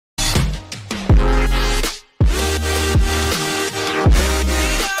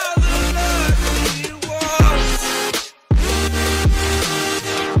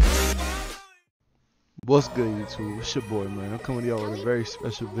What's good, YouTube? It's your boy, man. I'm coming to y'all with a very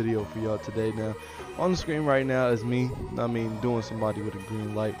special video for y'all today. Now, on the screen right now is me, doing somebody with a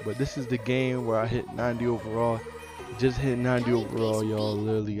green light. But this is the game where I hit 90 overall. Just hit 90 overall, y'all,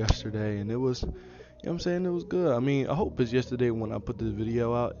 literally yesterday. And it was, you know what I'm saying, it was good. I mean, I hope it's yesterday when I put this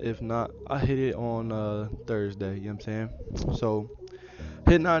video out. If not, I hit it on Thursday, you know what I'm saying? So,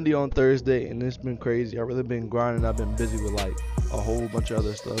 hit 90 on Thursday, and it's been crazy. I've really been grinding. I've been busy with like a whole bunch of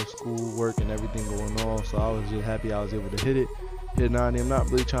other stuff, school, work, and everything going on. So I was just happy I was able to hit 90. I'm not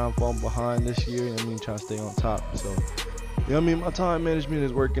really trying to fall behind this year. You know what I mean, trying to stay on top. So, you know what I mean, my time management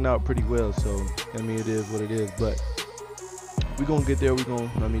is working out pretty well. So, you know what I mean, it is what it is. But we're gonna get there. We're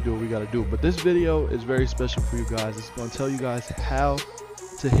gonna do what we gotta do. But this video is very special for you guys. It's gonna tell you guys how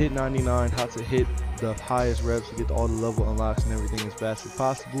to hit 99, how to hit the highest reps to get all the level unlocks and everything as fast as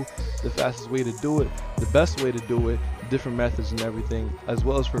possible, the fastest way to do it, the best way to do it, different methods and everything, as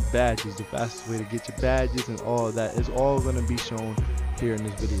well as for badges, the fastest way to get your badges and all of that is all going to be shown here in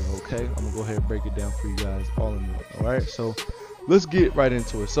this video. Okay, I'm gonna go ahead and break it down for you guys all in one. All right, so let's get right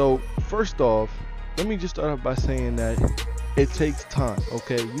into it. So first off, let me just start off by saying that it takes time.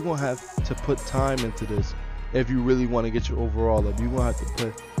 Okay, you're gonna have to put time into this if you really want to get your overall up. You're gonna have to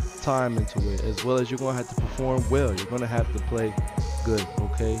put time into it, as well as you're gonna have to perform well. You're gonna have to play good.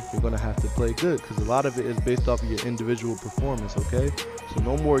 Okay, you're gonna have to play good because a lot of it is based off of your individual performance. Okay, so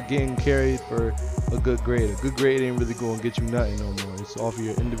no more getting carried for a good grade. A good grade ain't really gonna get you nothing no more. It's off of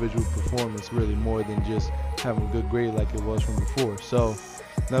your individual performance really, more than just having a good grade like it was from before. So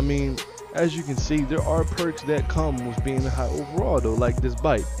I mean, as you can see, there are perks that come with being a high overall though, like this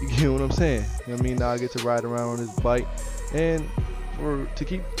bike. You get what I'm saying? You know what I mean? Now I get to ride around on this bike, and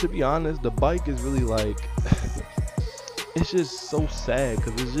to be honest, the bike is really like it's just so sad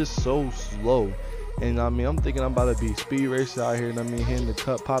because it's just so slow. And I mean, I'm thinking I'm about to be speed racer out here, and I mean, hitting the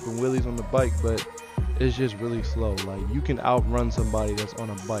cut, popping wheelies on the bike, but it's just really slow. Like, you can outrun somebody that's on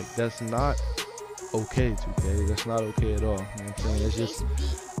a bike. That's not okay, 2K. That's not okay at all. You know what I'm saying? It's just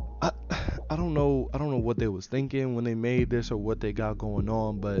I don't know what they was thinking when they made this or what they got going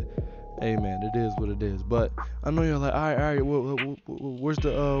on, but hey man, it is what it is. But I know you're like, all right, where's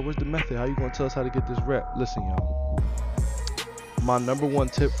the method? How you gonna tell us how to get this rep? Listen, y'all, my number one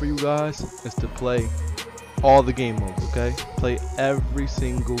tip for you guys is to play all the game modes. Okay, play every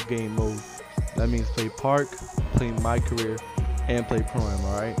single game mode. That means play park, play my career, and play pro-am.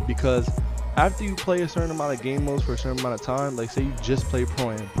 All right, because after you play a certain amount of game modes for a certain amount of time, like say you just play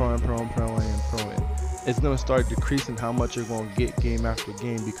pro-am, it's gonna start decreasing how much you're gonna get game after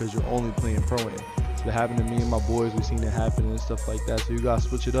game because you're only playing pro-am. So it happened to me and my boys. We've seen it happen and stuff like that. So you gotta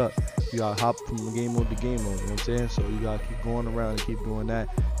switch it up. You gotta hop from game mode to game mode. You know what I'm saying? So you gotta keep going around and keep doing that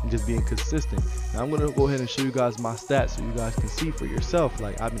and just being consistent. Now I'm gonna go ahead and show you guys my stats so you guys can see for yourself.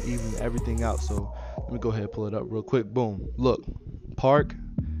 Like, I've been evening everything out. So let me go ahead and pull it up real quick. Boom. Look, park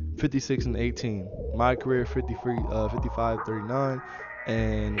 56 and 18, my career 55 39,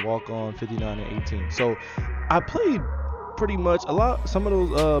 and walk on 59 and 18. So I played pretty much a lot. Some of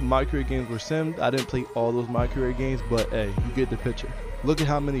those my career games were simmed. I didn't play all those my career games, but hey, you get the picture. Look at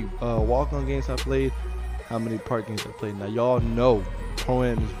how many walk on games I played, how many park games I played. Now y'all know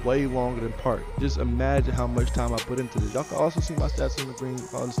pro-am is way longer than park. Just imagine how much time I put into this. Y'all can also see my stats on the green.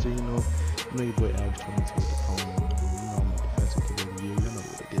 Honestly, you know your boy average 22 with the pro-am.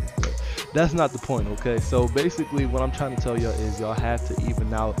 That's not the point, okay? So basically what I'm trying to tell y'all is y'all have to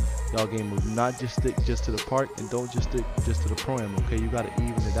even out y'all game move. Not just stick just to the park, and don't just stick just to the pro-am, okay? You gotta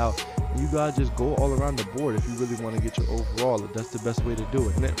even it out. And you gotta just go all around the board if you really want to get your overall. That's the best way to do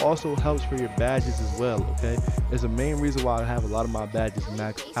it. And it also helps for your badges as well, okay? It's the main reason why I have a lot of my badges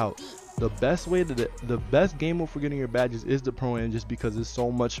maxed out. The best way to the best game mode for getting your badges is the pro-am, just because it's so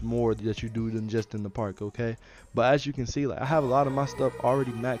much more that you do than just in the park, okay? But as you can see, like, I have a lot of my stuff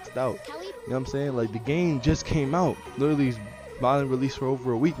already maxed out. You know what I'm saying? Like, the game just came out. Literally, it's been released for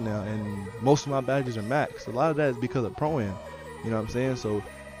over a week now, and most of my badges are maxed. A lot of that is because of pro-am. You know what I'm saying? So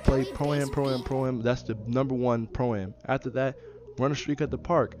play pro-am. That's the number one pro-am. After that, run a streak at the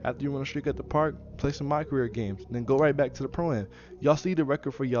park. After you run a streak at the park, play some my career games, then go right back to the pro-am. Y'all see the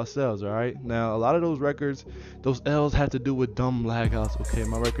record for yourselves, all right? Now, a lot of those records, those L's have to do with dumb lag outs. Okay,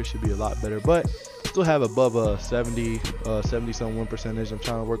 my record should be a lot better, but still have above a 70 some win percentage. I'm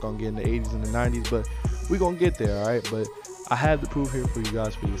trying to work on getting the 80s and the 90s, but we gonna get there, all right? But I have the proof here for you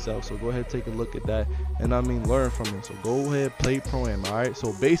guys for yourself, so go ahead, take a look at that, and I mean, learn from it. So go ahead, play pro-am. All right,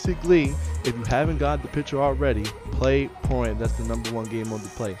 so basically, if you haven't got the picture already, play pro-am. That's the number one game mode to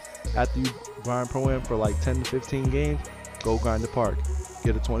play. After you grind pro-am for like 10 to 15 games, go grind the park.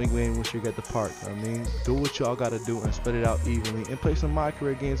 Get a 20 win once you get the park. I mean, do what y'all gotta do and spread it out evenly, and play some My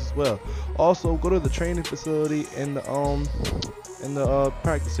Career games as well. Also, go to the training facility in the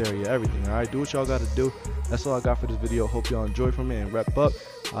practice area, everything. All right, do what y'all gotta do. That's all I got for this video. Hope y'all enjoy from it and rep up.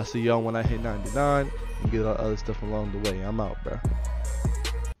 I'll see y'all when I hit 99 and get all the other stuff along the way. I'm out, bro.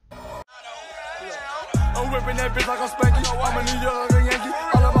 I'm whipping that bitch like I'm spanking. I'ma need y'all